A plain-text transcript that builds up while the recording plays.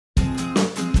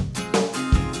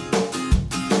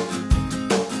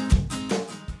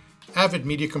Avid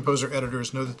Media Composer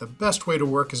editors know that the best way to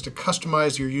work is to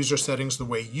customize your user settings the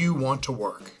way you want to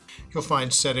work. You'll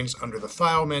find settings under the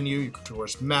File menu. You can, of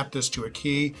course, map this to a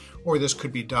key, or this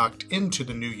could be docked into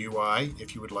the new UI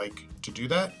if you would like to do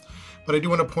that. But I do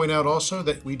want to point out also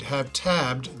that we'd have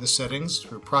tabbed the settings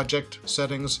through Project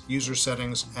Settings, User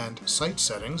Settings, and Site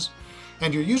Settings.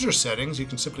 And your user settings, you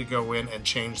can simply go in and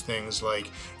change things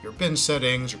like your bin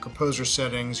settings, your composer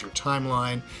settings, your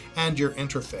timeline, and your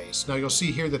interface. Now you'll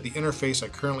see here that the interface I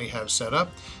currently have set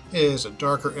up is a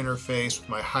darker interface with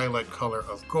my highlight color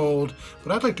of gold,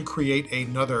 but I'd like to create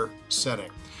another setting.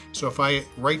 So if I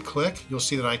right click, you'll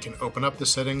see that I can open up the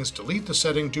settings, delete the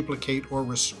setting, duplicate, or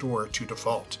restore to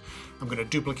default. I'm going to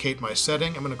duplicate my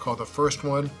setting. I'm going to call the first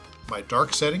one my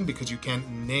dark setting because you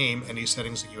can name any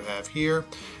settings that you have here.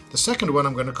 The second one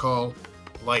I'm going to call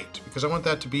light because I want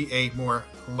that to be a more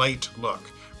light look.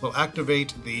 We'll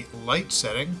activate the light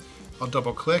setting. I'll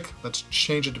double click. Let's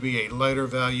change it to be a lighter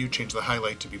value, change the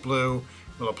highlight to be blue.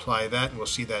 We'll apply that and we'll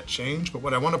see that change. But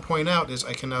what I want to point out is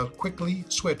I can now quickly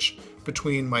switch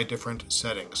between my different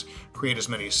settings. Create as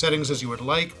many settings as you would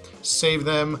like, save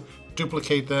them,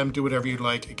 duplicate them, do whatever you'd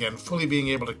like. Again, fully being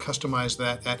able to customize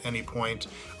that at any point.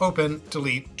 Open,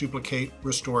 delete, duplicate,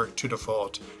 restore to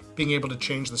default. Being able to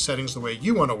change the settings the way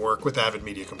you want to work with Avid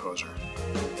Media Composer.